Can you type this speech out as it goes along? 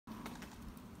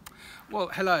Well,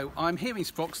 hello, I'm here in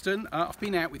Sproxton. I've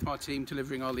been out with my team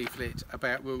delivering our leaflet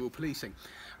about rural policing.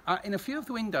 In a few of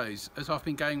the windows, as I've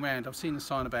been going around, I've seen a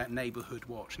sign about Neighbourhood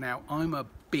Watch. Now, I'm a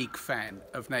big fan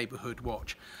of Neighbourhood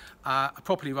Watch. A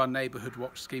properly run Neighbourhood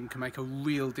Watch scheme can make a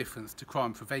real difference to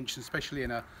crime prevention, especially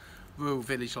in a rural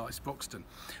village like Sproxton.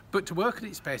 But to work at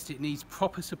its best, it needs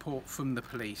proper support from the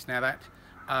police. Now,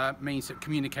 that means that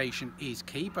communication is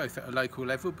key, both at a local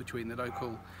level between the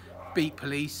local beat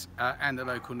police and the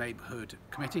local neighbourhood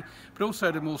committee, but also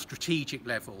at a more strategic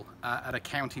level, at a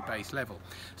county-based level.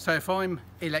 So if I'm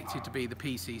elected to be the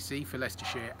PCC for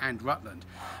Leicestershire and Rutland,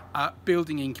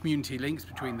 building in community links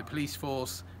between the police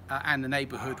force and the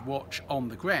neighbourhood watch on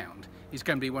the ground is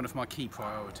going to be one of my key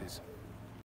priorities.